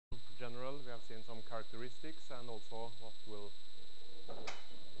characteristics and also what will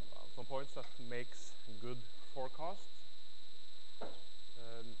some points that makes good forecast.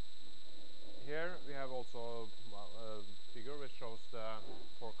 Here we have also a figure which shows the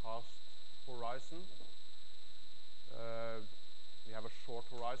forecast horizon. We have a short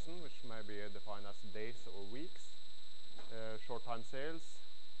horizon, which may be defined as days or weeks. Short time sales,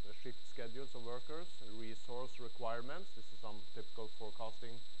 the shift schedules of workers, resource requirements. This is some typical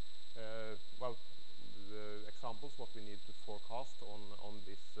forecasting. Well, the examples what we need to forecast on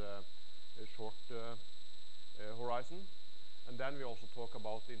this short horizon. And then we also talk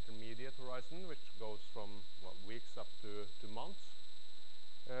about the intermediate horizon, which goes from weeks up to months,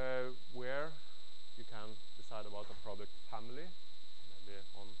 where you can decide about a product family. Maybe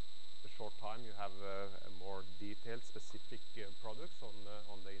on the short time you have a more detailed, specific products.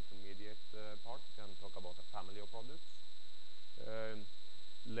 On the intermediate part, you can talk about a family of products.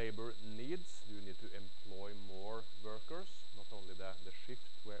 Labor needs, you need to employ more workers, not only the shift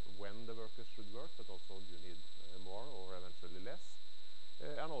when the workers should work, but also you need more or eventually less.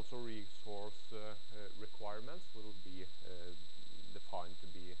 And also resource requirements will be defined to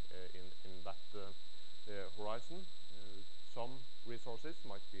be in that horizon. Some resources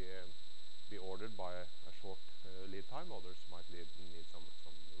might be ordered by a short lead time, others might need some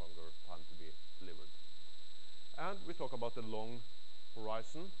longer time to be delivered. And we talk about the long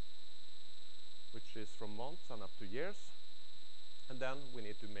horizon, which is from months and up to years. And then we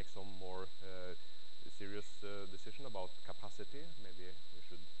need to make some more serious decision about capacity. Maybe we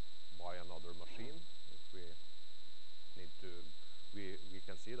should buy another machine if we need to. We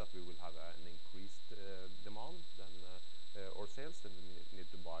can see that we will have an increased demand or sales, then we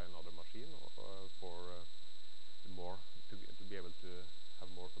need to buy another machine for more to be able to have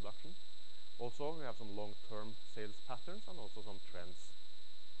more production. Also, we have some long-term sales patterns and also some trends.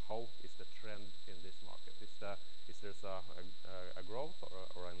 How is the trend in this market? Is there a growth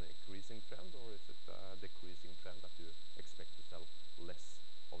or an increasing trend, or is it a decreasing trend that you expect to sell less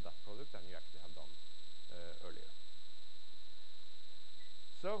of that product than you actually have done earlier?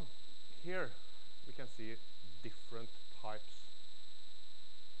 So here we can see different types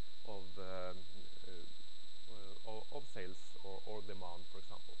of sales or demand, for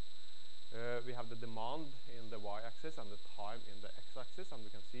example. We have the demand in the y-axis and the time in the x-axis, and we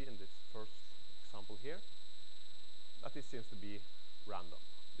can see in this first example here that it seems to be random.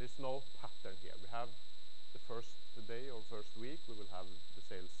 There's no pattern here. We have the first day or first week, we will have the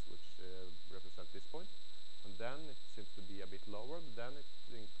sales which represent this point, and then it seems to be a bit lower, but then it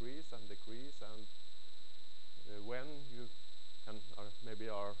increase and decrease, and when you maybe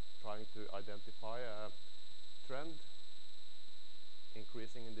are trying to identify a trend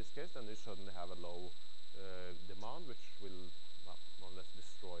increasing in this case, then you suddenly have a low demand, which will more or less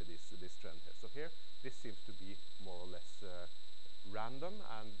destroy this trend here. So here, this seems to be more or less random,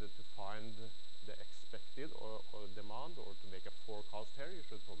 and to find the expected or demand, or to make a forecast here, you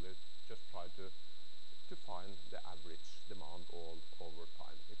should probably just try to find the average demand all over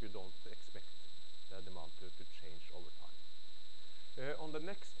time, if you don't expect the demand to change over time. On the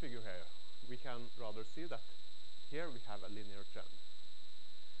next figure here, we can rather see that here we have a linear trend.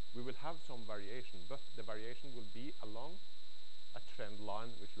 We will have some variation, but the variation will be along a trend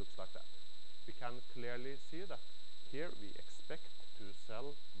line which looks like that. We can clearly see that here we expect to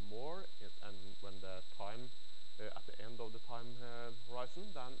sell more and when the time at the end of the time horizon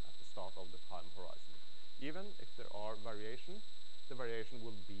than at the start of the time horizon. Even if there are variation, the variation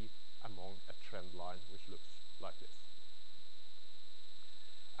will be among a trend line which looks like this.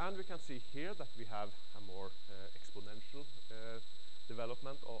 And we can see here that we have a more exponential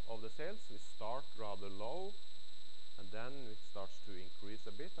development of the sales. We start rather low, and then it starts to increase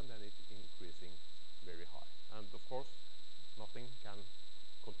a bit, and then it's increasing very high. And of course, nothing can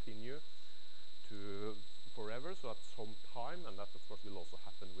continue to forever, so at some time, and that of course will also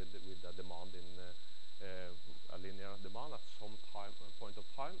happen with the demand in a linear demand, at some time point of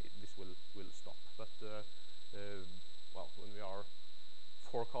time this will stop. But well, when we are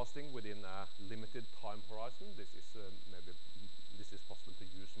forecasting within a limited time horizon, this is possible to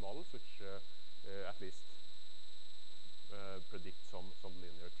use models which at least predict some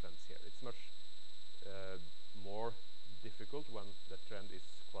linear trends here. It's much more difficult when the trend is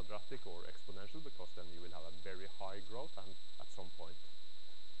quadratic or exponential, because then you will have a very high growth, and at some point,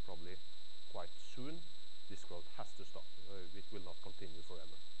 probably quite soon, this growth has to stop. It will not continue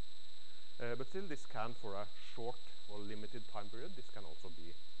forever. But still, this can, for a short or limited time period, this can also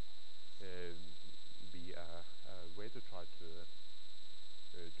be a way to try to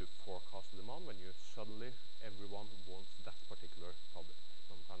forecast the demand when you suddenly everyone wants that particular product,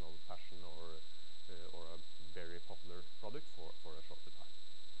 some kind of fashion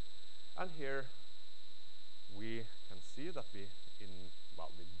here we can see that we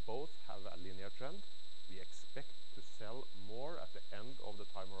both have a linear trend. We expect to sell more at the end of the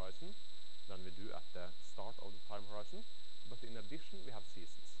time horizon than we do at the start of the time horizon. But in addition, we have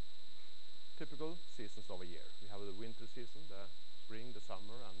seasons. Typical seasons of a year. We have the winter season, the spring, the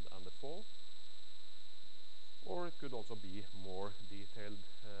summer, and the fall. Or it could also be more detailed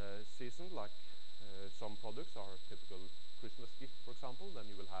season, like some products are typical Christmas gift, for example. Then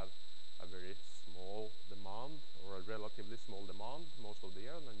you will have a very small demand, or a relatively small demand most of the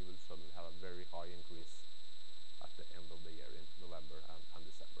year, and then you will suddenly have a very high increase at the end of the year in November and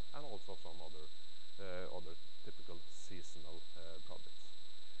December, and also some other typical seasonal products.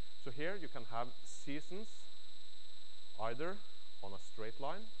 So here you can have seasons either on a straight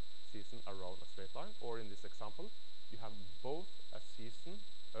line, season around a straight line, or in this example, you have both seasons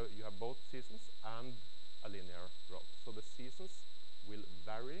and a linear growth. So the seasons will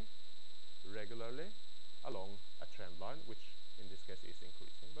vary regularly along a trend line, which in this case is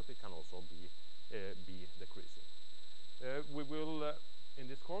increasing, but it can also be decreasing. We will, in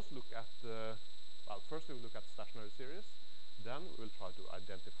this course, look at first we will look at stationary series, then we will try to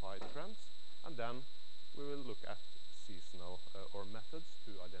identify trends, and then we will look at seasonal or methods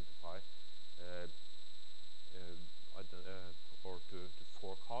to identify or to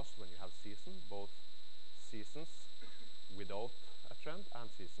forecast when you have season, both seasons without a trend and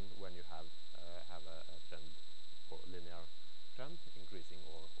season when you have a trend or linear trend increasing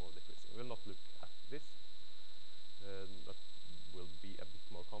or decreasing. We will not look at this. That will be a bit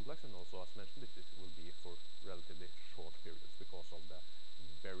more complex, and also as mentioned, this will be for relatively short periods because of the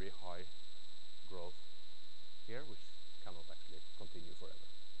very high growth here, which cannot actually continue forever.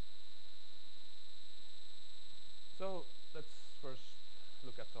 So let's first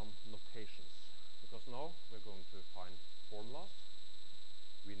look at some notations, because now we're going to find formulas.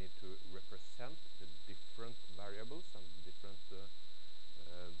 We need to represent the different variables and different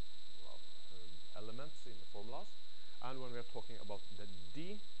elements in the formulas. And when we are talking about the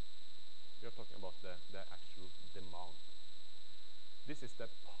D, we are talking about the actual demand. This is the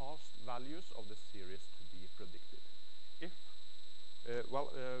past values of the series to be predicted. If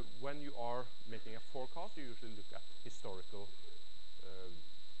when you are making a forecast, you usually look at historical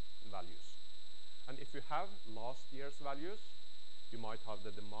values. And if you have last year's values, you might have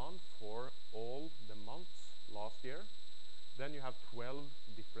the demand for all the months last year. Then you have 12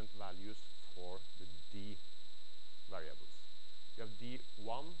 different values for the D variables. You have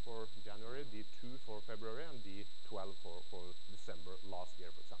D1 for January, D2 for February, and D12 for December last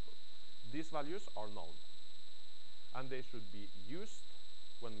year, for example. These values are known, and they should be used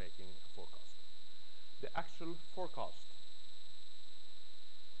when making a forecast. The actual forecast,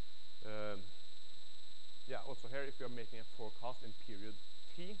 also here, if you are making a forecast in period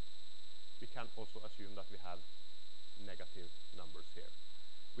T, we can also assume that we have negative numbers here.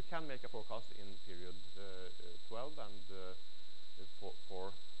 We can make a forecast in period 12 and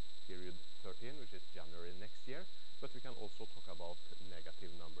for period 13, which is January next year, but we can also talk about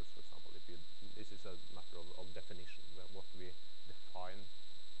negative numbers, for example. This is a matter of definition, what we define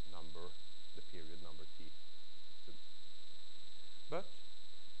the period number T to be. But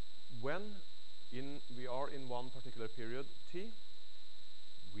when we are in one particular period T,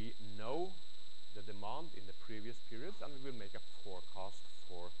 we know the demand in the previous periods, and we will make a forecast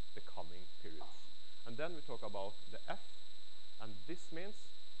for the coming periods. And then we talk about the F, and this means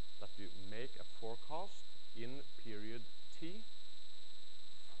that you make a forecast in period T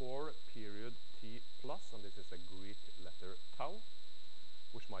for period T plus, and this is a Greek letter tau,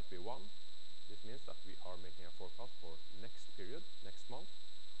 which might be 1. This means that we are making a forecast for next period, next month,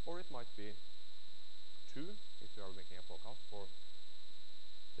 or it might be 2 if we are making a forecast for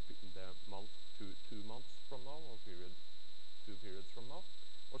the month 2 months from now, or 2 periods from now,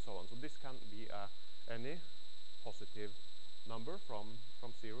 or so on. So this can be any positive number from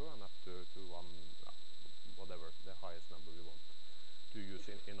 0 and up to 1, whatever the highest number we want to use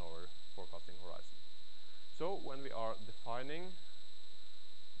in our forecasting horizon. So when we are defining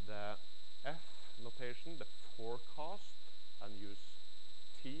the F notation, the forecast, and use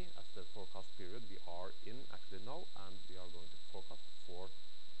T as the forecast period we are in actually now, and we are going to forecast for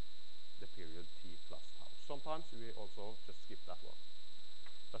the period T plus tau. Sometimes we also just skip that one.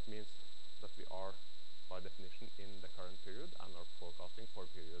 That means that we are, by definition, in the current period and are forecasting for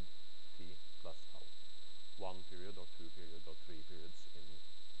period T plus tau. 1 period or 2 periods or 3 periods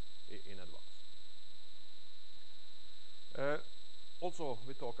in advance. Also,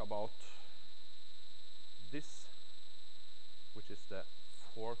 we talk about this, which is the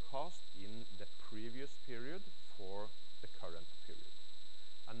forecast in the previous period for the current period.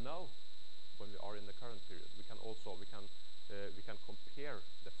 And now when we are in the current period, we can compare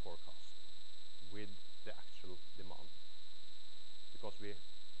the forecast with the actual demand, because we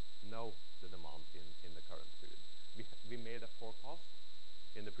know the demand in the current period. We made a forecast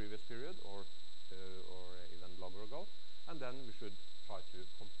in the previous period or even longer ago, and then we should try to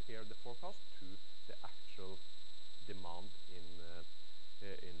compare the forecast to the actual demand in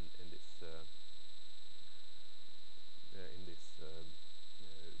this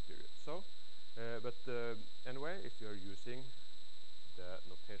period. So, anyway, if you are using the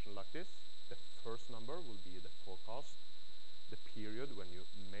notation like this, the first number will be the forecast, the period when you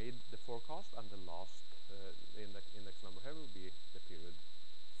made the forecast, and the last index number here will be the period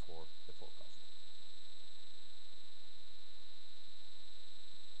for the forecast.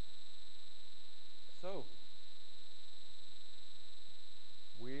 So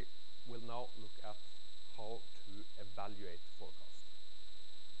we will now look at how to evaluate forecast.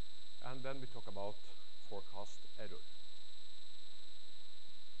 And then we talk about forecast error.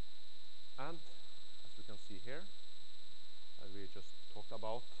 And as we can see here, we just talked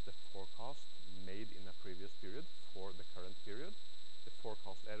about the forecast made in a previous period for the current period. The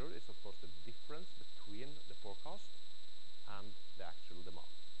forecast error is of course the difference between the forecast and the actual demand,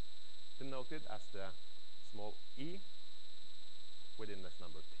 denoted as the small e with index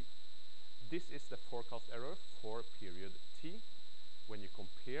number t. This is the forecast error for period t when you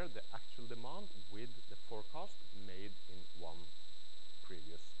compare the actual demand with the forecast made in one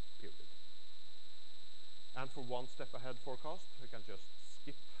previous period. And for one step ahead forecast, we can just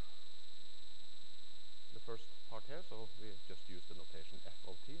skip the first part here, so we just use the notation f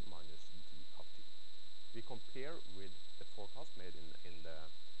of t minus d of t. We compare with the forecast made in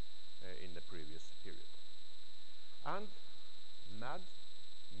the previous period. And MAD,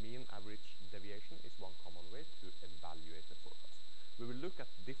 mean average deviation, is one common way to evaluate the forecast. We will look at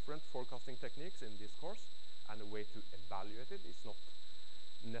different forecasting techniques in this course, and the way to evaluate it is not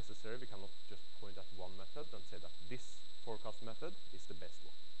necessary. We cannot just point at one method and say that this forecast method is the best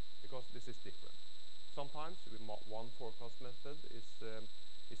one, because this is different. Sometimes one forecast method is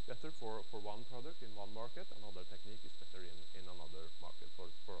better for one product in one market, another technique is better in another market for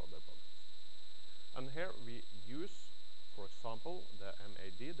other products. And here we use, for example, the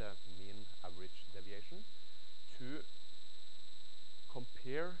MAD, the mean average deviation, to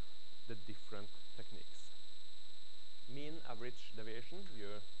compare the different techniques. Mean average deviation,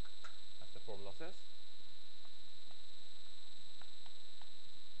 as the formula says,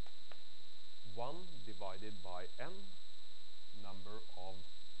 1 divided by n, number of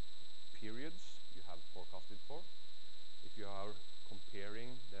periods you have forecasted for. If you are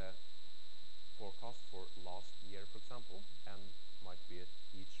comparing the forecast for last year, for example, n might be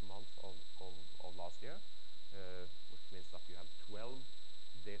each month of last year, which means that you have 12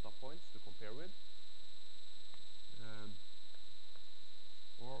 data points to compare with.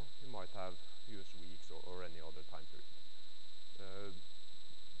 Or you might have used weeks or any other time period.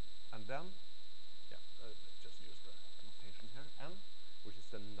 And then, let's just use the notation here, n, which is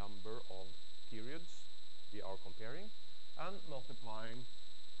the number of periods we are comparing, and multiplying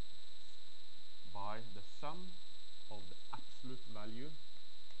by the sum of the absolute value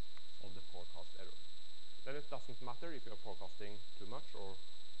of the forecast error. Then it doesn't matter if you're forecasting too much or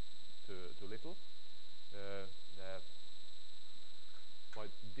too little. By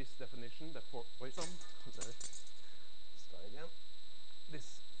this definition, let's try again.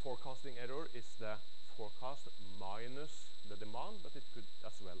 This forecasting error is the forecast minus the demand, but it could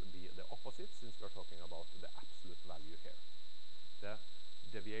as well be the opposite, since we're talking about the absolute value here, the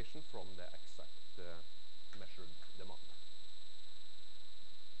deviation from the exact measured demand.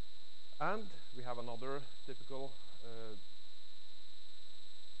 And we have another typical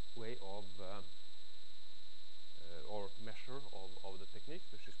way of or measure of the techniques,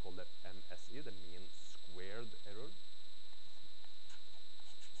 which is called the MSE, the mean squared error,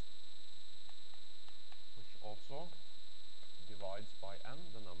 which also divides by n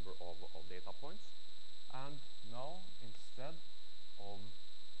the number of data points. And now, instead of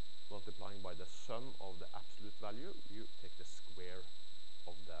multiplying by the sum of the absolute value, you take the square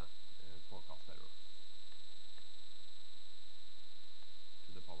of the forecast error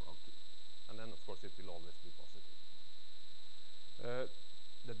to the power of 2. And then, of course, it will always be positive.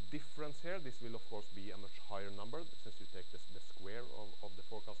 The difference here, this will of course be a much higher number, since you take the square of the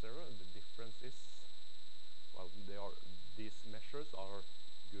forecast error. And the difference is, well, these measures are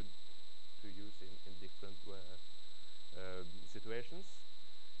good to use in different situations.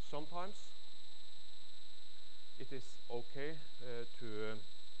 Sometimes it is okay to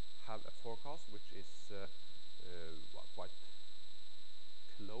have a forecast which is quite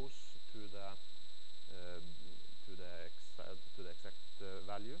close to the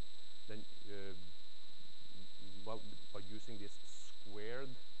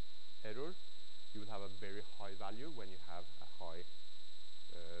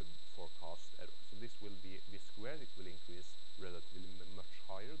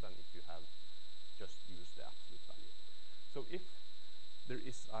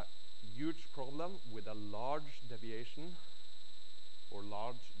is a huge problem with a large deviation or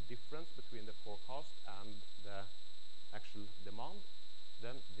large difference between the forecast and the actual demand,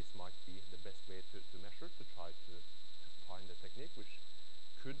 then this might be the best way to measure, to try to find a technique which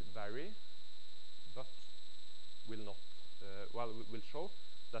could vary, but will not, will show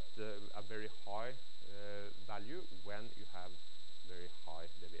that a very high value when you have very high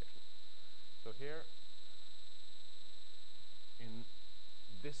deviation. So here in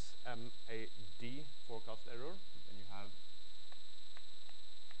this MAD forecast error, when you have,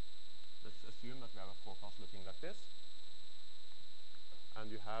 let's assume that we have a forecast looking like this,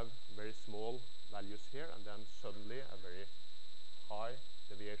 and you have very small values here, and then suddenly a very high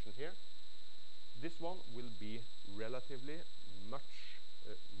deviation here. This one will be relatively much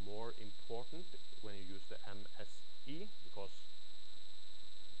more important when you use the MSE, because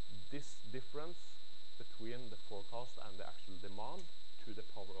this difference between the forecast and the actual demand to the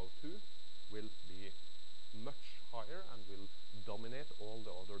power of 2 will be much higher and will dominate all the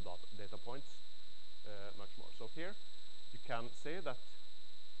other data points much more. So here you can say that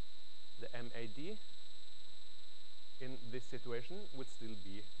the MAD in this situation would still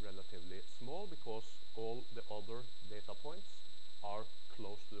be relatively small, because all the other data points are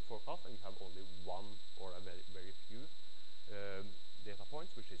close to the forecast, and you have only one or a very few data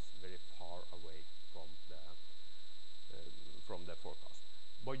points which is very far away from the forecast.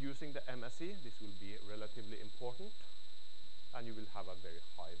 By using the MSE, this will be relatively important, and you will have a very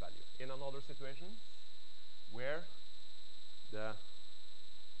high value. In another situation where the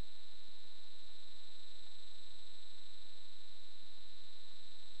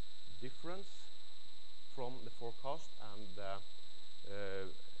difference from the forecast and the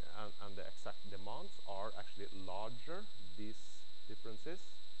exact demands are actually larger, these differences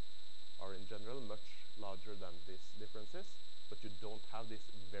are in general much larger than these differences, but you don't have this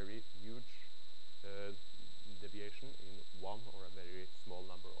very huge deviation in one or a very small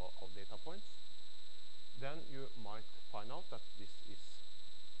number of data points, then you might find out that this is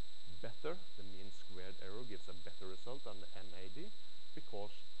better. The mean squared error gives a better result than the MAD,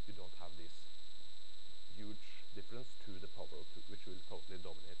 because you don't have this huge difference to the power of 2, which will totally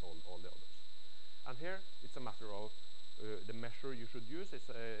dominate all the others. And here it's a matter of the measure you should use is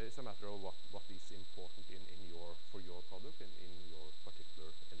a matter of what is important for your product and in your particular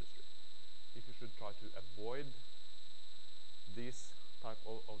industry. If you should try to avoid these type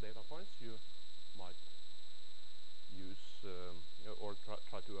of data points, you might use or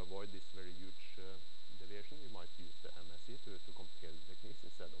try to avoid this very huge deviation. You might use the MSE to compare the techniques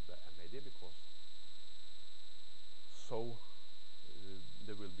instead of the MAD, because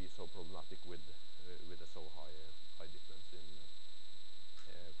there will be so problematic with a so high difference in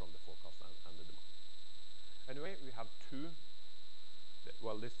from the forecast and the demand. Anyway, we have two.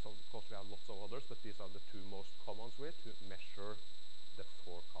 Well, this of course we have lots of others, but these are the two most common ways to measure the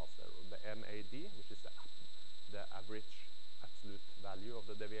forecast error: the MAD, which is the average absolute value of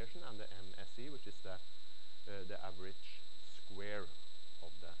the deviation, and the MSE, which is the average square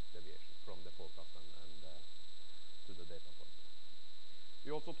of the deviation from the forecast and to the data point.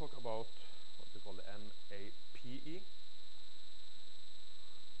 We also talk about what we call the MAPE,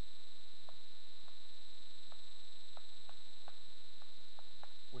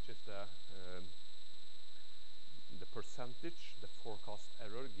 which is the percentage, the forecast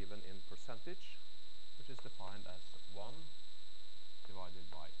error given in percentage, which is defined as 1 divided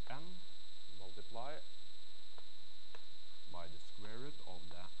by n multiply by the square root of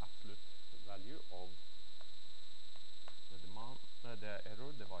the absolute value of the demand, the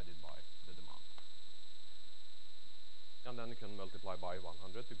error divided by the demand. And then you can multiply by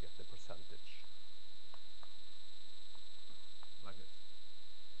 100 to get the percentage, like this.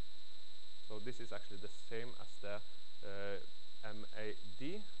 So this is actually the same as the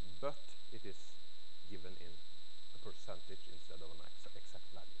MAD, but it is given in a percentage instead of an exact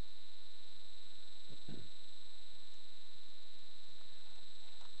value.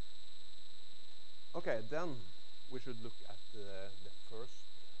 Okay, then we should look at the first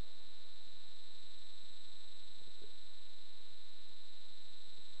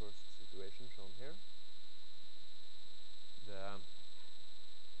situation shown here. The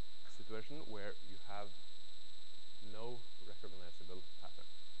situation where you have no recognizable pattern.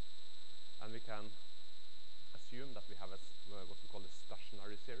 And we can assume that we have what we call a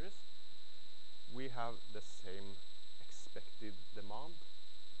stationary series. We have the same expected demand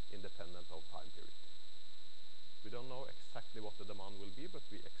independent of time period. We don't know exactly what the demand will be, but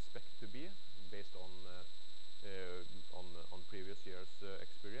we expect to be, based on previous year's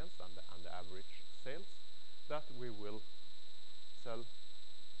experience and the average sales, that we will sell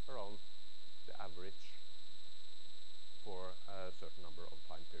certain number of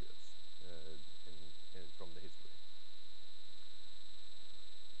time periods from the history.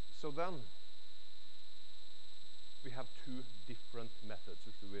 So then we have two different methods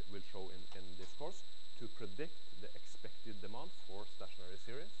which we will show in this course to predict the expected demand for stationary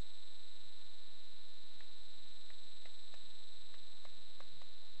series.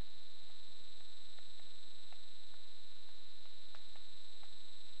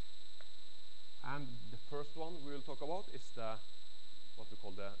 And the first one we will talk about is what we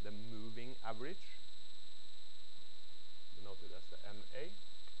call the moving average, denoted as the MA.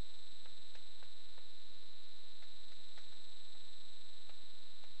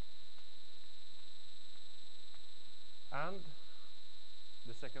 And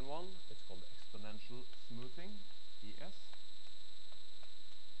the second one is called exponential smoothing, ES.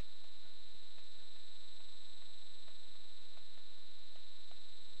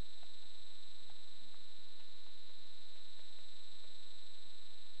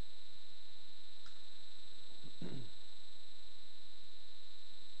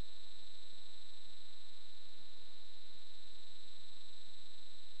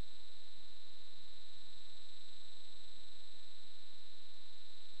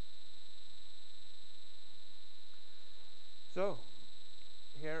 So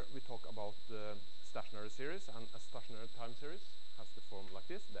here we talk about the stationary series, and a stationary time series has the form like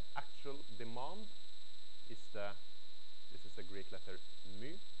this. The actual demand is this is the Greek letter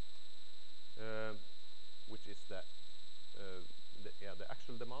mu, which is the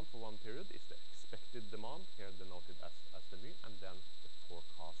actual demand for one period is the expected demand, here denoted as the mu, and then the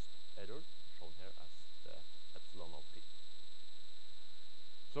forecast error, shown here as the epsilon of t.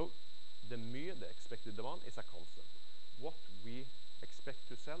 So the mu, the expected demand, is a constant. What we expect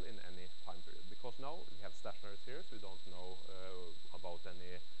to sell in any time period, because now we have stationary series, we don't know about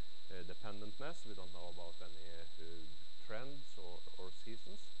any dependentness, we don't know about any trends or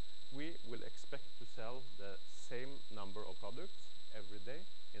seasons. We will expect to sell the same number of products every day,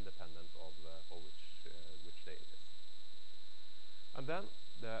 independent of which day it is. And then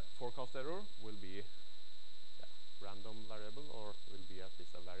the forecast error will be random variable, or will be at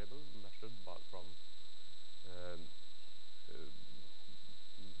least a variable measured from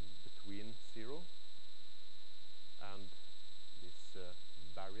between 0 and this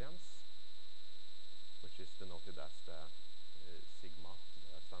variance, which is denoted as the sigma,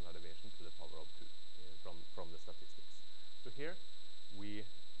 the standard deviation to the power of 2 from the statistics. So here we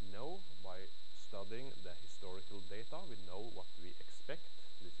know, by studying the historical data, we know what we expect.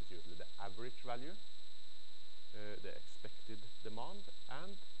 This is usually the average value, the expected demand,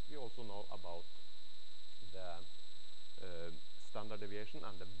 and we also know about the standard deviation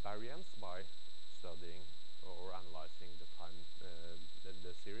and the variance by studying or analyzing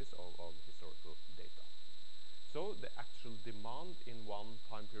the series of historical data. So the actual demand in one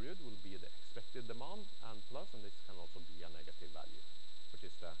time period will be the expected demand and plus, and this can also be a negative value, which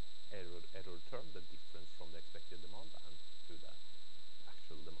is the error term, the difference from the expected demand and to the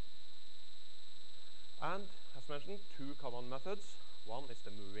actual demand. And as mentioned, two common methods. One is the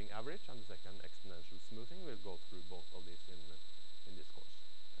moving average, and the second exponential smoothing. We'll go through both of these in this course.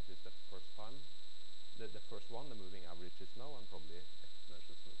 At least the first time. The first one, the moving average, is now, and probably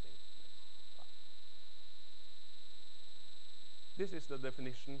exponential smoothing next time. This is the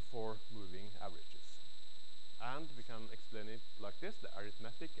definition for moving averages. And we can explain it like this: the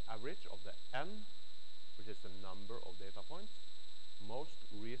arithmetic average of the n, which is the number of data points, most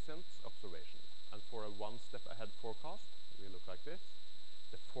recent observation. And for a one-step ahead forecast, we look like this.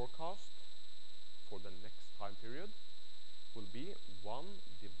 The forecast for the next time period will be 1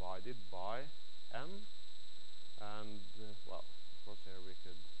 divided by n, and well, of course here we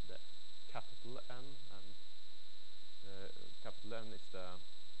could, the capital N, and capital N is the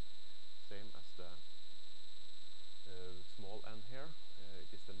same as the small n here.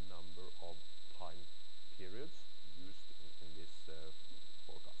 It is the number of time periods used in this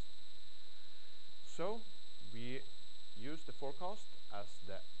forecast. So we use the forecast as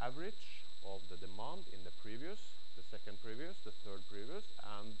the average of the demand in the previous, the second previous, the third previous,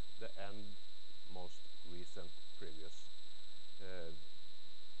 and the end most recent previous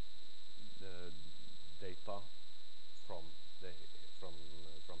the data from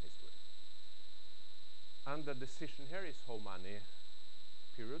history. And the decision here is how many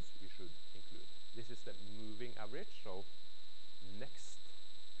periods we should include. This is the moving average, so next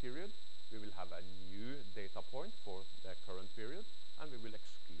period we will have a new data point for the current period, and we will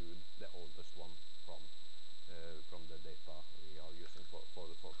exclude the oldest one from the data we are using for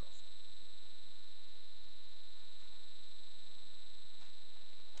the forecast.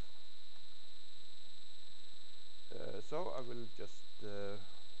 So I will just yeah.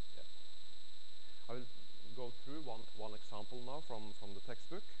 I will go through one example now from the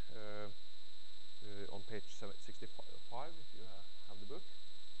textbook on page 65 if you have the book.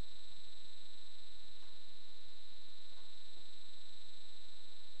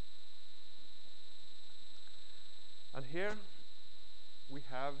 And here we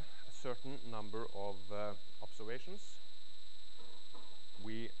have a certain number of observations.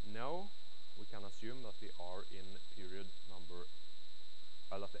 We can assume that we are in period number,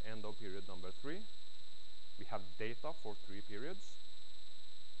 well, at the end of period number 3. We have data for 3 periods.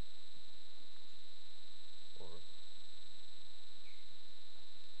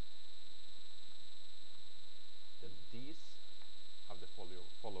 Then these have the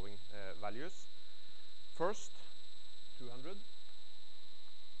following values. First, 200.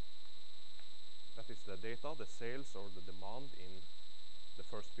 That is the data, the sales or the demand in the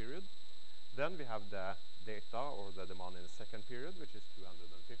first period. Then we have the data or the demand in the second period, which is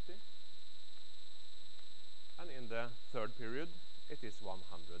 250. And in the third period, it is 175.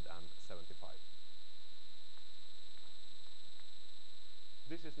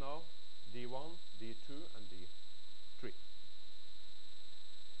 This is now D1, D2, and D3.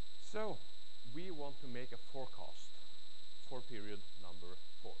 So we want to make a forecast for period number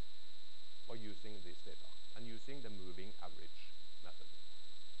 4 by using this data and using the moving average method.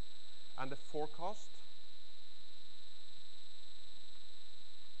 And the forecast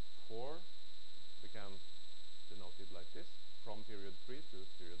for, we can denote it like this, from period 3 to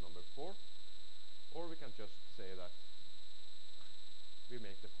period number 4, or we can just say that we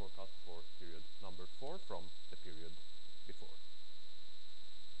make the forecast for period number 4 from the period before.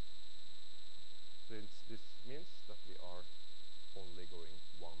 Since this means that we are only going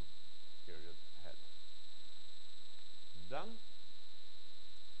one period ahead. Then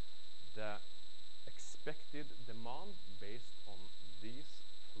the expected demand based on these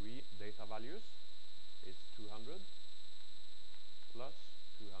 3 data values is 200 plus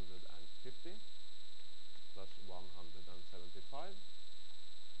 250 plus 175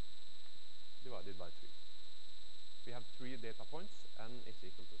 divided by 3. We have 3 data points, n is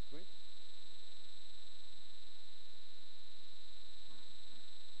equal to 3.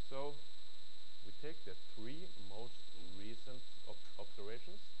 So we take the 3 most recent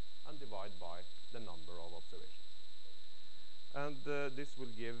observations and divide by the number of observations. And this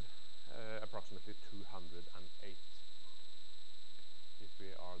will give approximately 208 if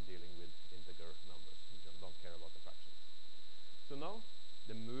we are dealing with integer numbers. We don't care about the fractions. So now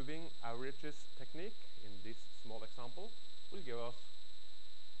the moving averages technique in this small example will give us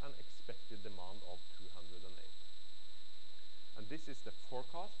an expected demand of 208. And this is the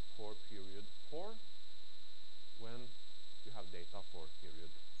forecast for period 4 when you have data for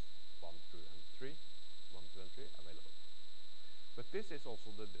period 1 through and 3, 1, 2, and 3 available. But this is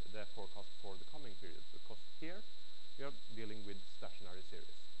also the forecast for the coming periods, because here we are dealing with stationary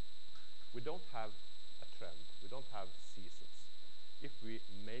series. We don't have a trend, we don't have seasons. If we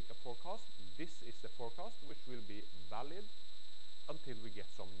make a forecast, this is the forecast which will be valid until we get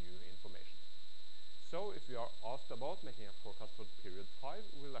some new information. So if we are asked about making a forecast for period 5,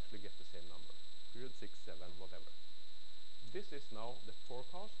 we'll actually get the same number, period 6, 7, whatever. This is now the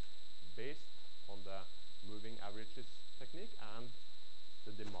forecast based on the moving averages technique and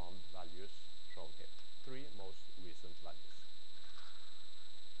the demand values shown here, 3 most recent values.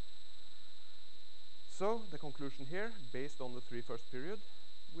 So the conclusion here, based on the 3 first period,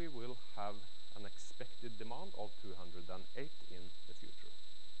 we will have an expected demand of 208 in the future.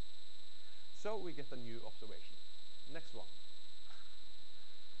 So we get a new observation. Next one.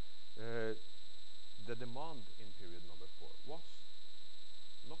 The demand in period number 4 was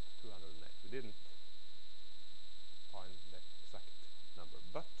not 208. We didn't find the exact number,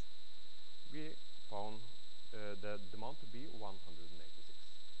 but we found the demand to be 186.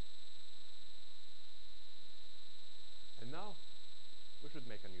 And now we should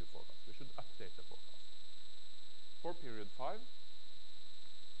make a new forecast. We should update the forecast. For period 5,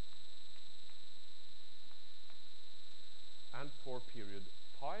 and for period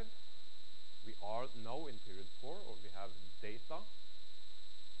 5, we are now in period 4, or we have data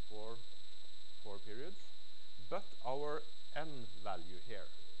for 4 periods, but our n value here,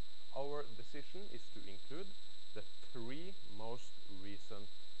 our decision is to include the 3 most recent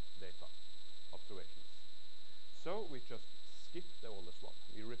data observations. So we just skip the oldest one.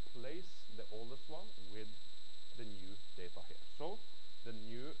 We replace the oldest one with the new data here. So the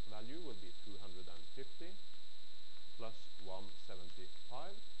new value will be 250 plus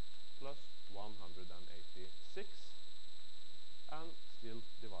 175 plus 186 and still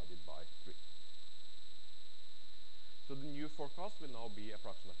divided by 3. So forecast will now be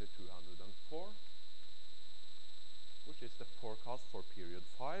approximately 204, which is the forecast for period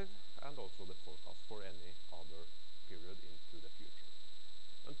 5 and also the forecast for any other period into the future,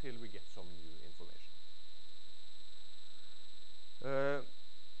 until we get some new information.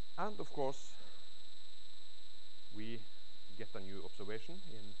 And of course, we get a new observation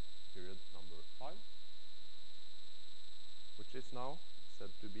in period number 5, which is now said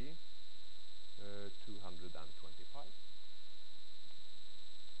to be 225.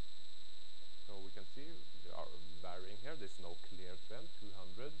 So we can see they are varying here. There's no clear trend.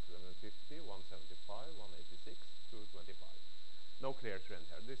 200, 250, 175, 186, 225. No clear trend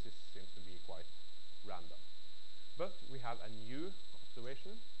here. This seems to be quite random. But we have a new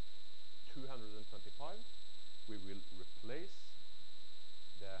observation, 225. We will replace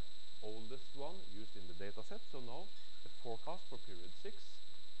the oldest one used in the data set. So now the forecast for period 6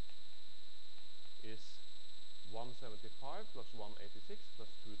 is 175 plus 186 plus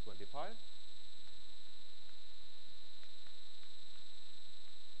 225.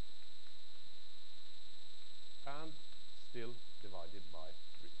 And still divided by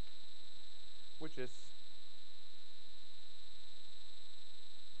 3, which is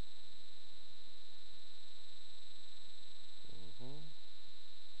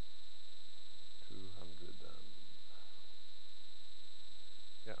 200 and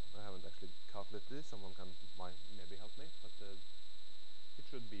yeah, I haven't actually calculated this. Someone can maybe help me, but it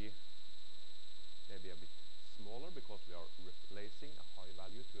should be maybe a bit smaller because we are replacing a high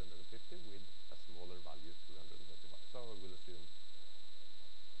value 250 with a smaller value 225. So I will assume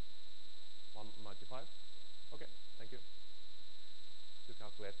 195. Okay, thank you. To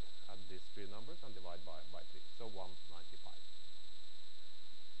calculate, add these 3 numbers and divide by 3. So 195.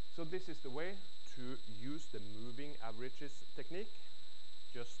 So this is the way to use the moving averages technique.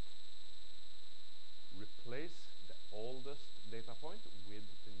 Just replace the oldest data point with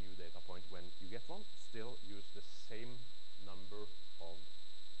the new data point when you get one. Still use the same number of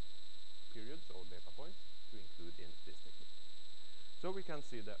periods or data points to include in this technique. So we can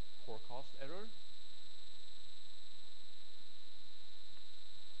see the forecast error.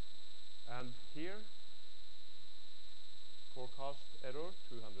 And here, forecast error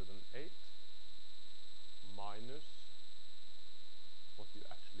 208 minus what you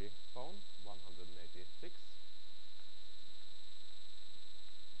actually found, 186,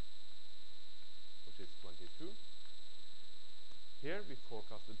 which is 22. Here we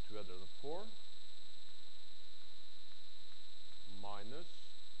forecasted 204 minus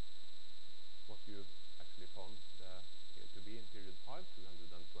what you actually found to be in period 5,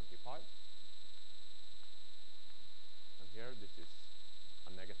 225. And here this is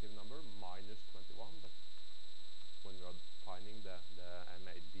a negative number, minus 21, but when we are finding the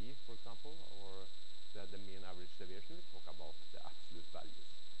MAD, for example, or the mean average deviation, we talk about the absolute values.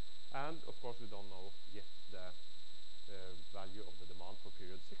 And of course we don't know yet the value of the demand for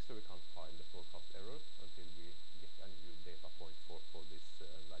period 6, so we can't find the forecast error until we get a new data point for this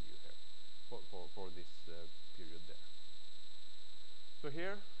value here, for this period there. So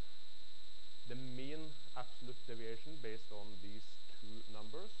here, the mean absolute deviation based on these 2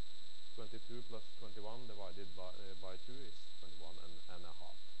 numbers, 22 plus 21 divided by 2 is 21 and a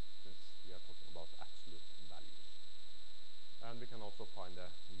half, since we are talking about absolute values. And we can also find the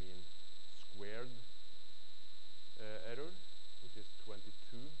mean squared error, which is 22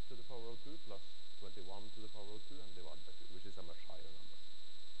 to the power of 2 plus 21 to the power of 2 and divided by 2, which is a much higher number.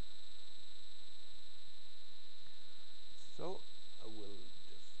 So I will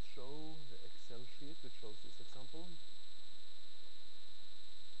just show the Excel sheet which shows this example.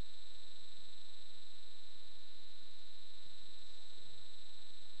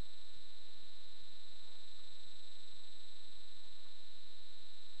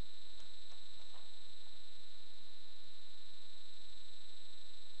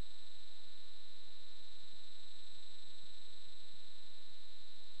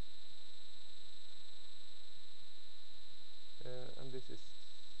 And this is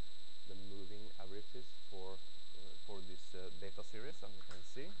the moving averages for this data series, and we can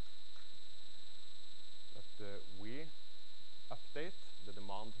see that we update the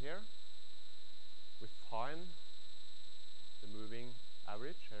demand here. We find the moving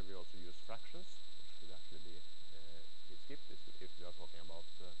average. Here we also use fractions, which should actually be skipped if we are talking about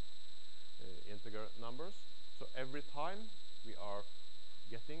integer numbers. So every time we are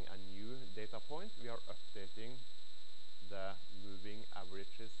getting a new data point, we are updating the moving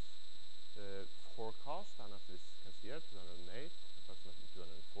averages forecast, and as we can see here, 208, approximately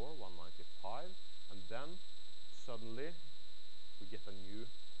 204, 195, and then suddenly we get a new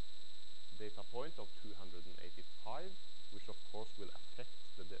data point of 285, which which of course will affect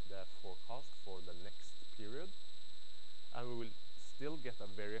the forecast for the next period. And we will still get a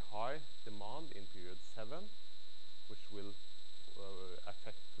very high demand in period 7, which will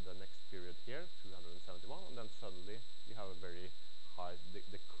affect the next period here, 271, and then suddenly you have a very high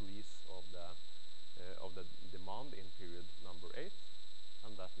decrease of the demand in period number 8,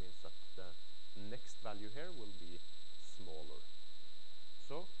 and that means that the next value here will be smaller.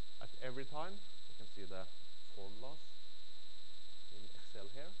 So at every time, you can see the formulas in Excel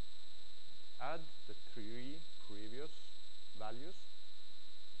here. Add the 3 previous values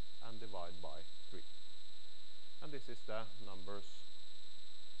and divide by 3. And this is the numbers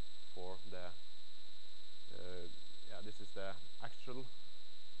for the this is the actual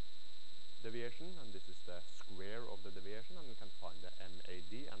deviation, and this is the square of the deviation, and you can find the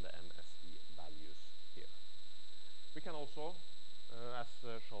MAD and the MSE values here. We can also, as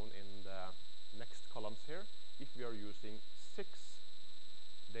shown in the next columns here, if we are using 6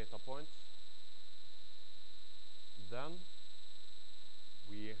 data points, then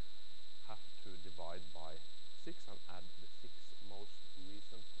we have to divide by 6 and add the 6 most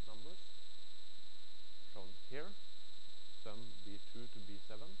recent numbers shown here, sum B2 to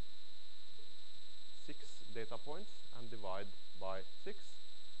B7, 6 data points, and divide by 6,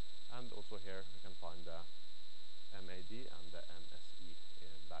 and also here we can find the MAD and the MSE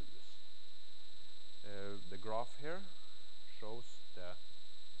values. The graph here shows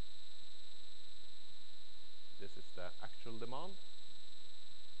this is the actual demand,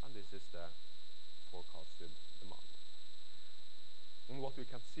 and this is the forecasted demand. And what we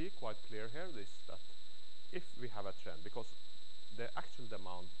can see quite clear here is that if we have a trend, because the actual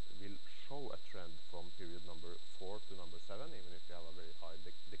demand will show a trend from period number 4 to number 7, even if we have a very high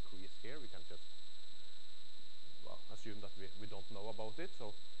decrease here, we can just assume that we don't know about it.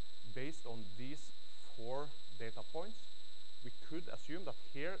 So based on these 4 data points, we could assume that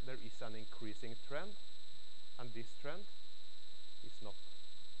here there is an increasing trend, and this trend is not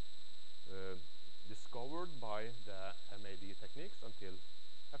discovered by the MAD techniques until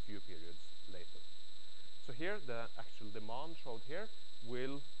a few periods later. So here the actual demand showed here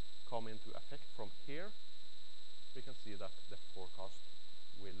will come into effect from here. We can see that the forecast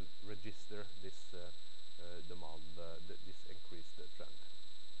will register this demand, this increased trend.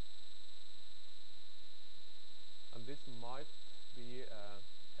 And this might be, I'm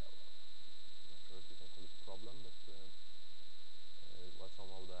not sure if you can call it problem, but what some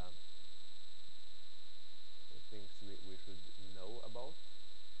of the things we should know about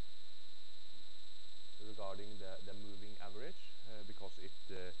regarding the moving average, because it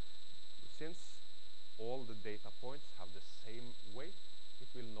since all the data points have the same weight, it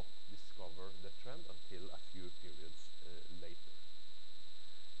will not discover the trend until a few periods later.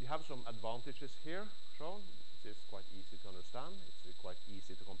 You have some advantages here shown. It is quite easy to understand. It's quite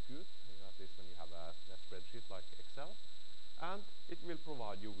easy to compute, at least when you have a spreadsheet like Excel, and it will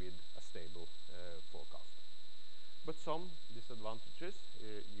provide you with a stable forecast. But some disadvantages,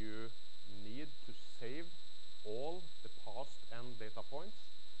 you need to save all the past n data points.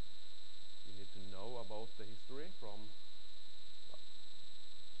 You need to know about the history from,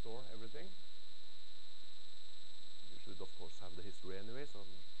 store everything. You should of course have the history anyway, so I'm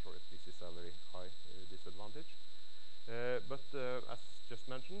not sure if this is a very high disadvantage. But as just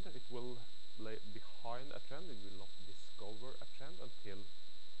mentioned, it will lay behind a trend. It will not discover a trend until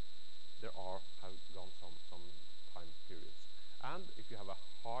there have gone some time periods. And if you have a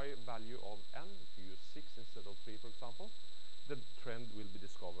high value of n, if you use 6 instead of 3, for example, the trend will be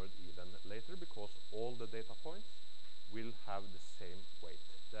discovered even later because all the data points will have the same weight.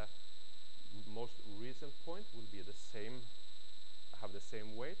 The most recent point will be have the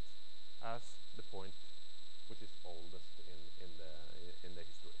same weight as the point which is oldest in the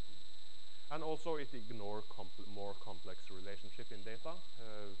history. And also it ignores more complex relationship in data,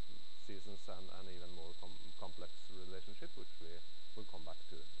 seasons and even more complex relationship, which we will come back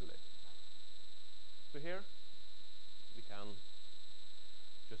to later. So here we can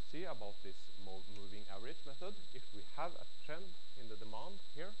just see about this moving average method. If we have a trend in the demand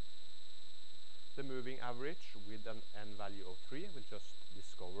here, the moving average with an n value of 3 will just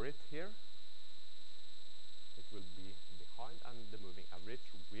discover it here. It will be behind, and the moving average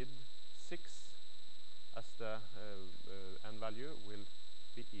with 6 as the n value will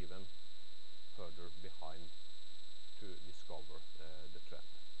be even further behind to discover the trend.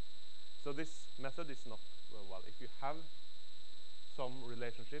 So this method is not, well, if you have some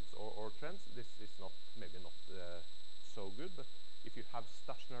relationships or trends, this is maybe not so good, but if you have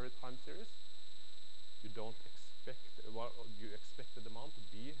stationary time series, you don't expect, well, you expect the demand to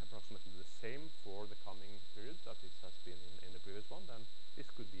be approximately the same for the coming periods that it has been in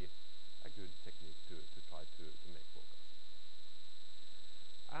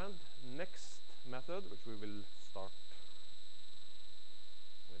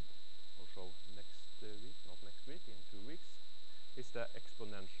the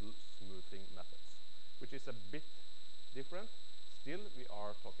exponential smoothing methods, which is a bit different. Still, we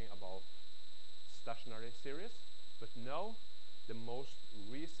are talking about stationary series, but now the most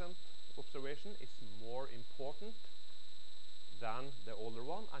recent observation is more important than the older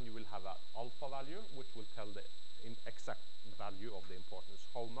one, and you will have an alpha value which will tell the exact value of the importance.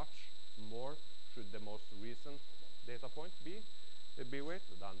 How much more should the most recent data point be weight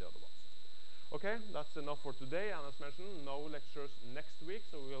than the other ones. Okay, that's enough for today, and as mentioned, no lectures next week,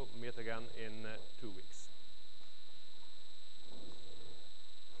 so we'll meet again in 2 weeks.